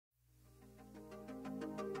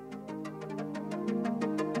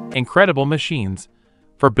incredible machines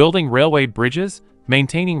for building railway bridges,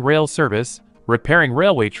 maintaining rail service, repairing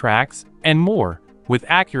railway tracks, and more, with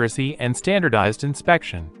accuracy and standardized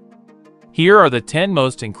inspection. Here are the 10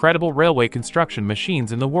 most incredible railway construction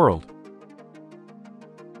machines in the world.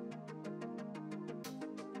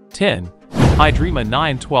 10. Hydrema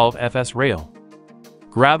 912 FS Rail.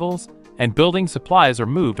 Gravels and building supplies are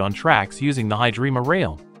moved on tracks using the Hydrema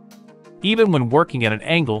rail. Even when working at an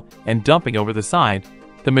angle and dumping over the side,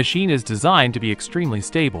 the machine is designed to be extremely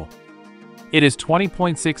stable. It is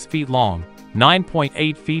 20.6 feet long,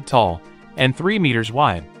 9.8 feet tall, and 3 meters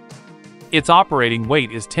wide. Its operating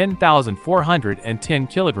weight is 10,410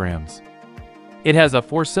 kilograms. It has a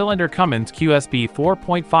 4-cylinder Cummins QSB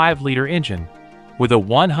 4.5-liter engine with a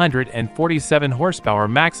 147 horsepower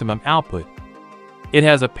maximum output. It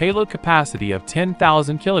has a payload capacity of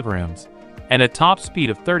 10,000 kilograms and a top speed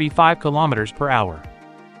of 35 kilometers per hour.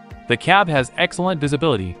 The cab has excellent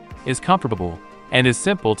visibility, is comfortable, and is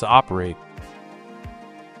simple to operate.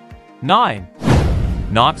 9.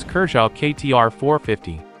 KNOX KERSHAW KTR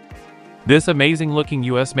 450. This amazing-looking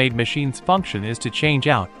US-made machine's function is to change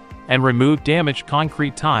out and remove damaged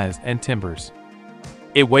concrete ties and timbers.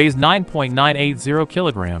 It weighs 9.980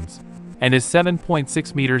 kilograms and is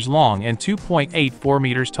 7.6 meters long and 2.84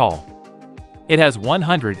 meters tall. It has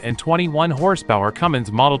 121 horsepower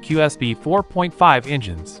Cummins Model QSB 4.5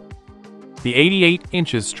 engines. The 88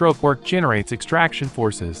 inches stroke work generates extraction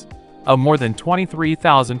forces of more than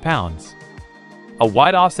 23,000 pounds. A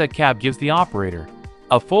wide offset cab gives the operator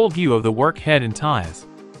a full view of the work head and ties.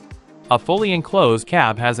 A fully enclosed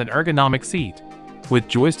cab has an ergonomic seat with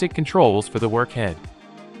joystick controls for the work head.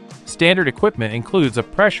 Standard equipment includes a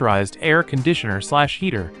pressurized air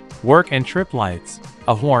conditioner/heater, work and trip lights,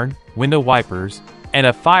 a horn, window wipers, and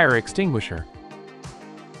a fire extinguisher.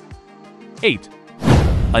 8.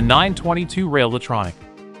 A 922 rail LITRONIC.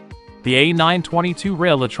 The A922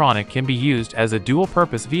 rail LITRONIC can be used as a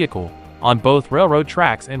dual-purpose vehicle on both railroad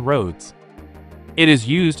tracks and roads. It is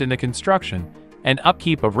used in the construction and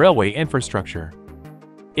upkeep of railway infrastructure.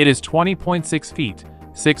 It is 20.6 feet,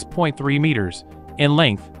 6.3 meters in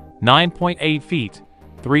length, 9.8 feet,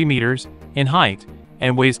 3 meters in height,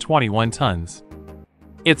 and weighs 21 tons.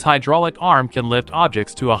 Its hydraulic arm can lift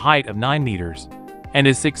objects to a height of 9 meters and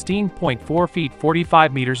is 16.4 feet,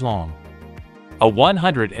 45 meters long. A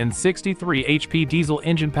 163 HP diesel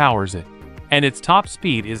engine powers it, and its top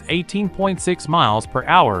speed is 18.6 miles per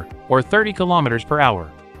hour or 30 kilometers per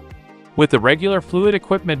hour. With the regular fluid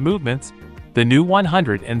equipment movements, the new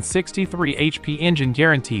 163 HP engine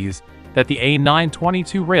guarantees that the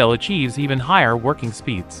A922 rail achieves even higher working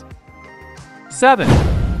speeds. 7.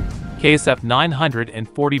 KSF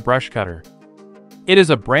 940 Brush Cutter. It is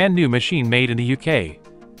a brand new machine made in the UK,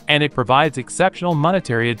 and it provides exceptional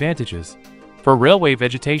monetary advantages for railway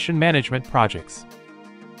vegetation management projects.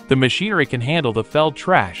 The machinery can handle the felled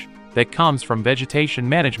trash that comes from vegetation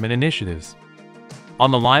management initiatives.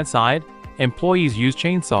 On the line side, employees use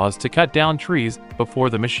chainsaws to cut down trees before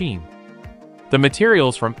the machine. The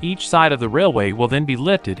materials from each side of the railway will then be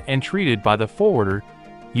lifted and treated by the forwarder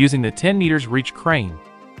using the 10 meters reach crane.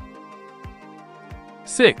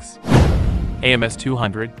 6. AMS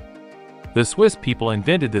 200. The Swiss people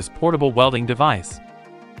invented this portable welding device.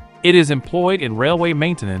 It is employed in railway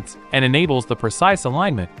maintenance and enables the precise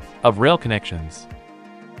alignment of rail connections.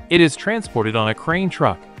 It is transported on a crane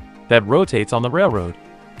truck that rotates on the railroad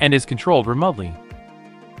and is controlled remotely.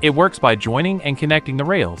 It works by joining and connecting the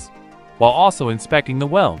rails, while also inspecting the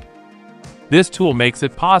weld. This tool makes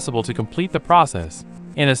it possible to complete the process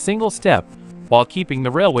in a single step while keeping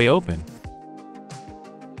the railway open.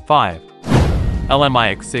 5.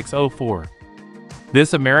 LMIX 604.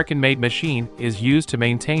 This American-made machine is used to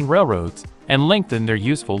maintain railroads and lengthen their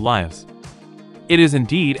useful lives. It is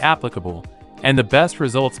indeed applicable, and the best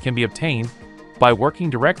results can be obtained by working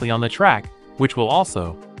directly on the track, which will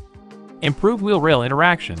also improve wheel-rail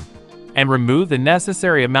interaction and remove the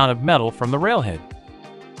necessary amount of metal from the railhead.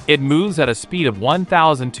 It moves at a speed of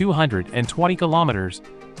 1,220 kilometers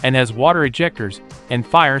and has water ejectors and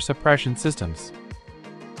fire suppression systems.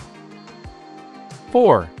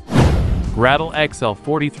 4. GRADALL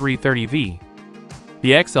XL4330V.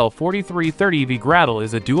 The XL4330V GRADALL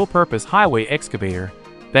is a dual-purpose highway excavator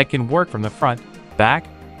that can work from the front, back,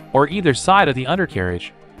 or either side of the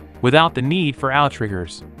undercarriage without the need for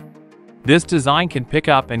outriggers. This design can pick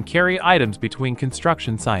up and carry items between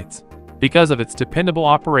construction sites. Because of its dependable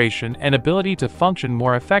operation and ability to function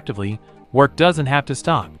more effectively, work doesn't have to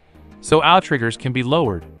stop, so outriggers can be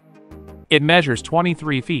lowered. It measures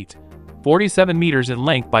 23 feet, 47 meters in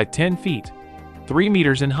length by 10 feet, 3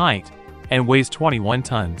 meters in height, and weighs 21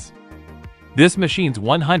 tons. This machine's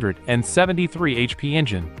 173 HP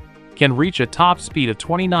engine can reach a top speed of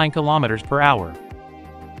 29 km per hour.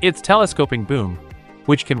 Its telescoping boom,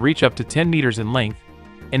 which can reach up to 10 meters in length,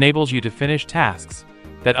 enables you to finish tasks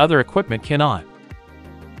that other equipment cannot.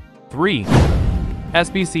 3.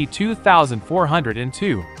 SBC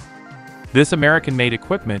 2402. This American-made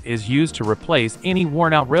equipment is used to replace any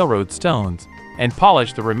worn-out railroad stones and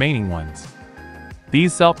polish the remaining ones.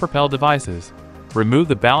 These self-propelled devices remove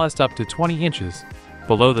the ballast up to 20 inches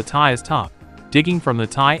below the tie's top, digging from the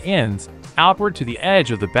tie ends outward to the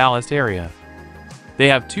edge of the ballast area. They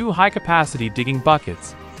have two high-capacity digging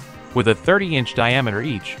buckets with a 30-inch diameter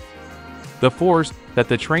each. The force that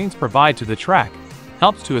the trains provide to the track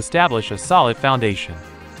helps to establish a solid foundation.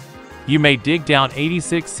 You may dig down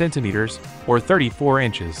 86 centimeters or 34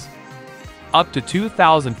 inches. Up to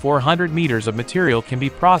 2,400 meters of material can be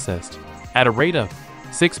processed at a rate of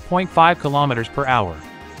 6.5 kilometers per hour.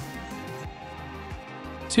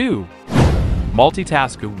 2.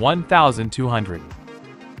 MULTITASKER 1200.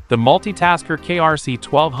 The MULTITASKER KRC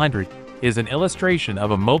 1200 is an illustration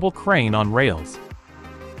of a mobile crane on rails.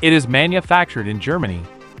 It is manufactured in Germany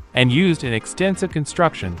and used in extensive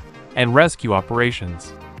construction and rescue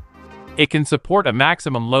operations. It can support a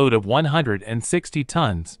maximum load of 160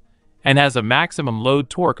 tons and has a maximum load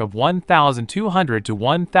torque of 1,200 to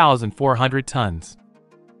 1,400 tons.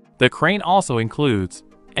 The crane also includes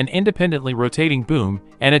an independently rotating boom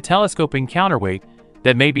and a telescoping counterweight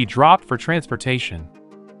that may be dropped for transportation.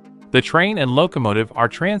 The train and locomotive are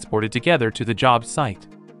transported together to the job site.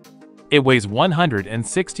 It weighs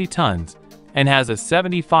 160 tons and has a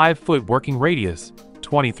 75-foot working radius,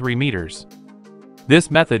 23 meters.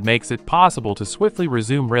 This method makes it possible to swiftly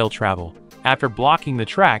resume rail travel after blocking the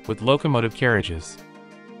track with locomotive carriages.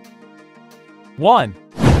 1.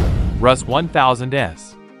 RUS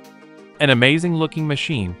 1000S. An amazing-looking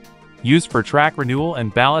machine used for track renewal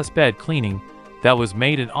and ballast bed cleaning that was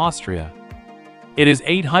made in Austria. It is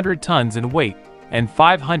 800 tons in weight and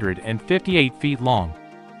 558 feet long.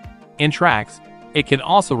 In tracks, it can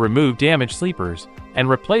also remove damaged sleepers and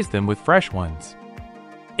replace them with fresh ones.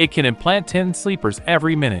 It can implant 10 sleepers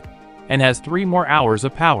every minute and has 3 more hours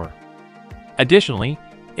of power. Additionally,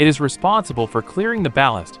 it is responsible for clearing the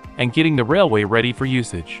ballast and getting the railway ready for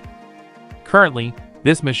usage. Currently,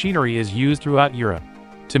 this machinery is used throughout Europe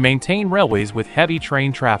to maintain railways with heavy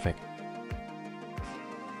train traffic.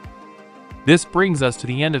 This brings us to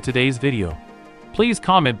the end of today's video. Please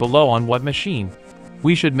comment below on what machine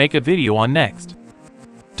we should make a video on next.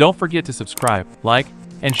 Don't forget to subscribe, like,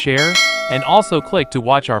 and share, and also click to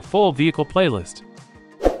watch our full vehicle playlist.